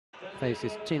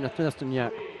faces Tina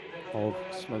Trstenjak of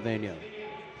Slovenia.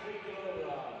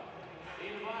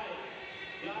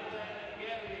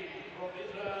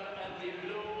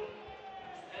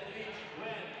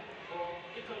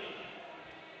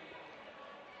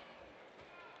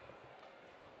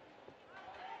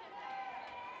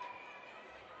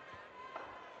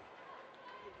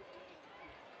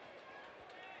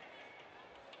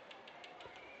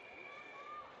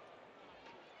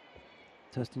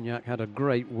 Trstenjak had a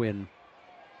great win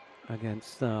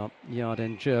against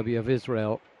Yarden Jerby of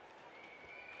Israel.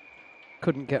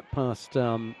 Couldn't get past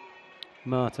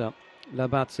Marta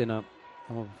Labatsina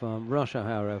of Russia,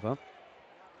 however.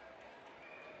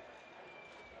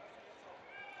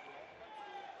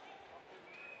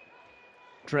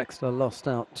 Drexler lost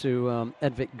out to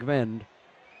Edvik Gvend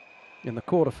in the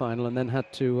quarterfinal and then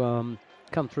had to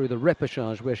come through the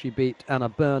repechage where she beat Anna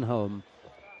Bernholm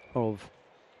of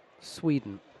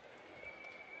Sweden.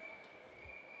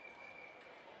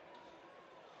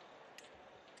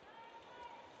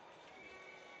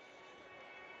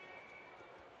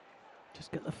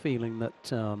 Just get the feeling that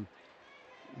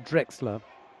Drexler,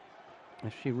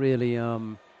 if she really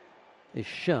is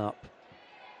sharp,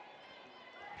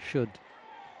 should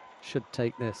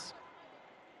take this.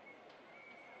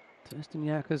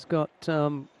 Trstenjak has got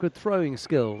good throwing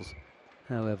skills,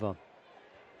 however.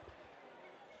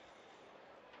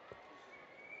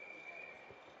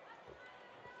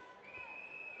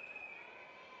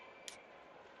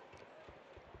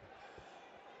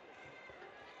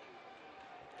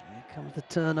 Here comes the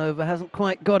turnover, hasn't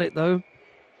quite got it though.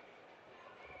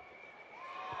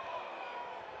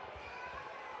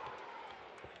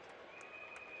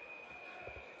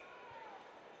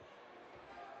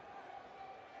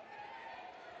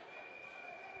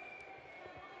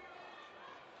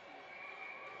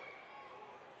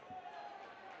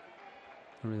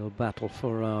 A real battle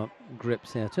for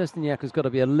grips here. Trstenjak has got to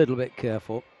be a little bit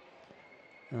careful.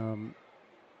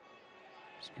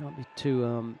 She can't be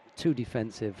too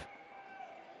defensive.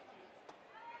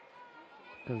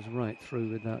 Goes right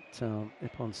through with that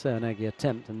Ippon Serenegi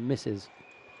attempt and misses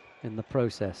in the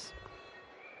process.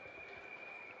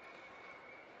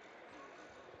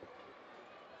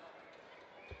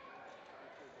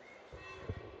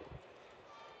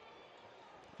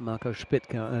 Marco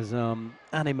Spitka as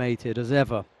animated as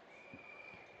ever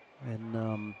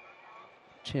when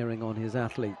cheering on his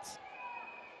athletes.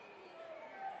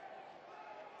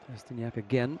 Trstenjak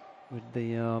again with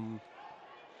the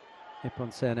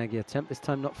Ippon Serenegi attempt, this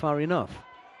time not far enough.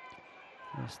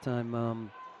 This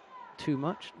time too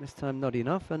much, this time not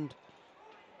enough, and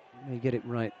they get it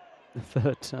right the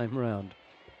third time round.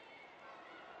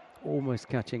 Almost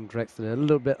catching Drexler, a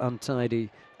little bit untidy.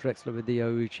 Drexler with the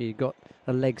AUT, got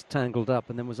her legs tangled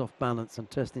up and then was off balance, and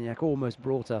Trstenjak almost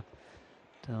brought her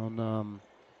down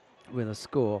with a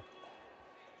score.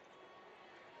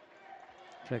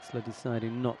 Drexler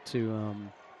deciding not to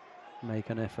make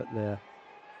an effort there.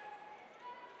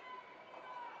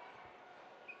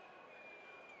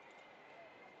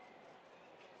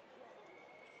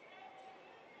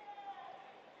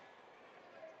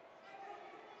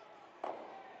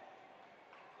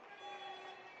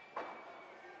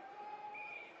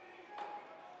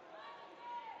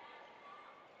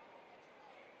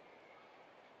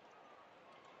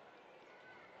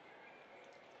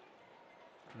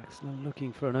 Drexler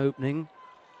looking for an opening.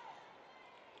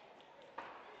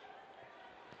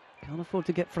 Can't afford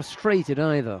to get frustrated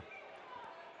either.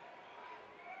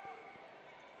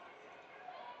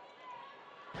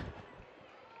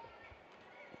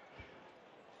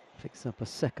 Picks up a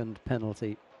second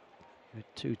penalty with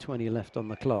 2:20 left on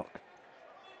the clock.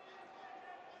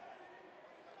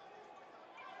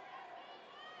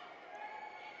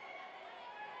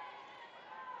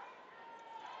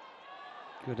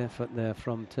 Good effort there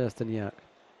from Trstenjak.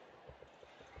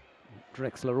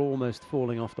 Drexler almost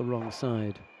falling off the wrong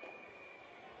side.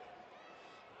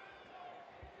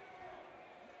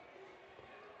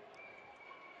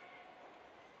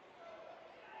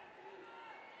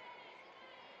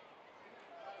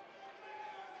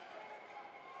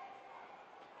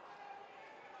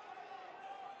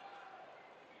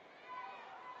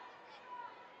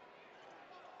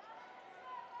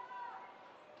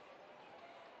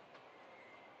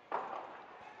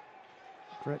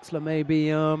 Drexler may be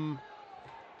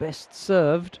best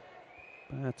served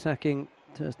by attacking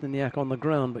Trstenjak on the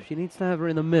ground, but she needs to have her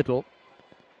in the middle.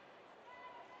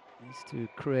 Needs to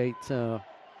create the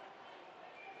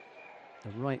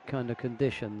right kind of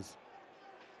conditions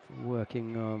for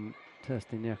working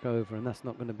Trstenjak over, and that's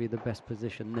not going to be the best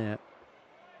position there.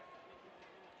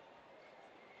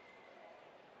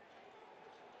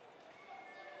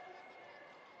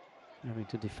 having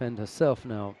to defend herself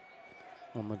now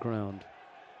on the ground.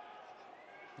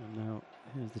 And now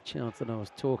here's the chance that I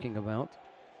was talking about.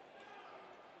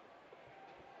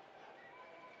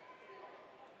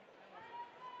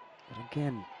 But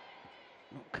again,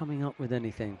 not coming up with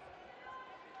anything.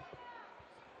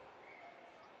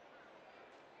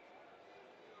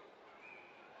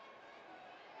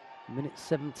 Minute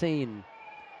 17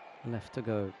 left to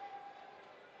go.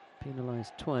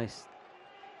 Penalised twice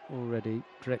already,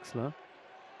 Drexler.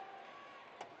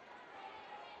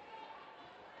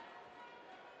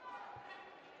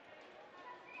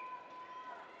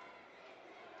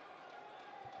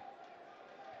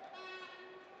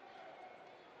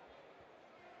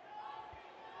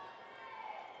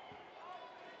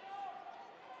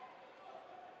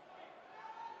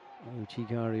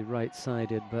 Uchigari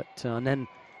right-sided, but and then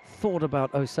thought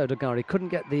about Osodogari, couldn't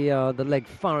get the leg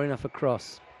far enough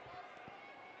across.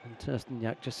 And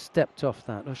Trstenjak just stepped off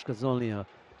that. Ushka Zolnia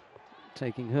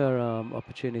taking her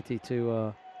opportunity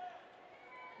to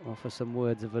offer some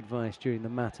words of advice during the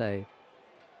mate.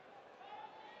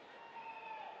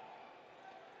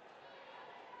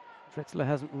 Drexler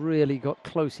hasn't really got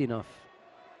close enough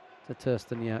to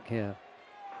Trstenjak here.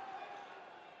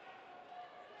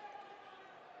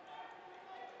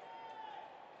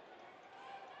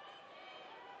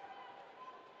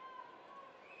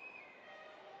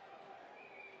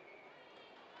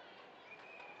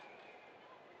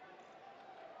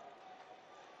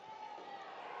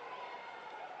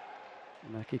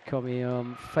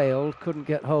 Nakikomi failed, couldn't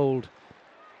get hold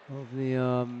of the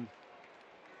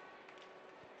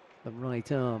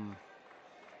right arm.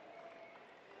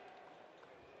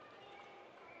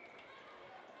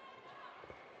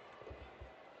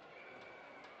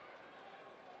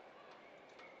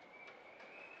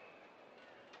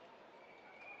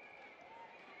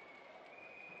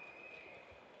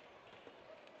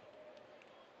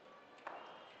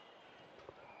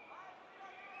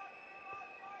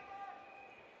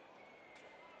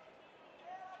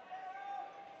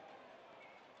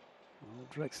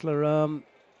 Drexler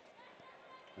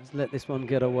has let this one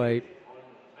get away.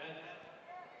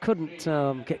 Couldn't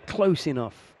get close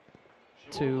enough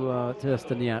to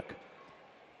Trstenjak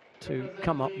to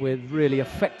come up with really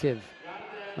effective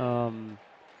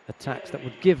attacks that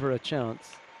would give her a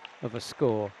chance of a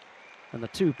score. And the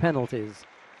two penalties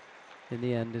in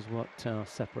the end is what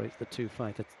separates the two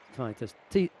fighters.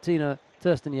 Tina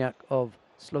Trstenjak of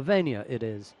Slovenia it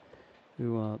is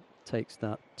who takes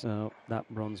that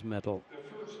bronze medal.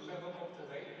 The first medal of the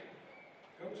day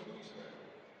goes to Israel.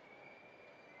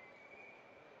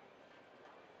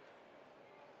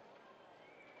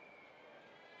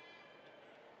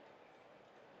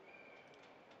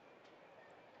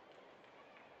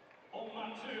 On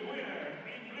mat 2, winner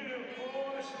in blue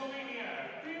for Slovenia,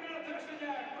 Tina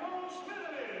Trstenjak, bronze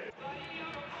medalist.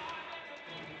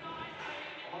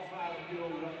 A 63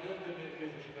 kg döntő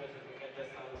mérkőzési versenyzőket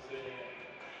beszálló szőnye.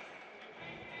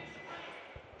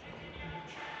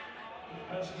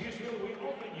 As usual, we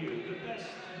offer you the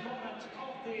best moment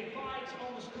of the fight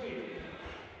on the screen.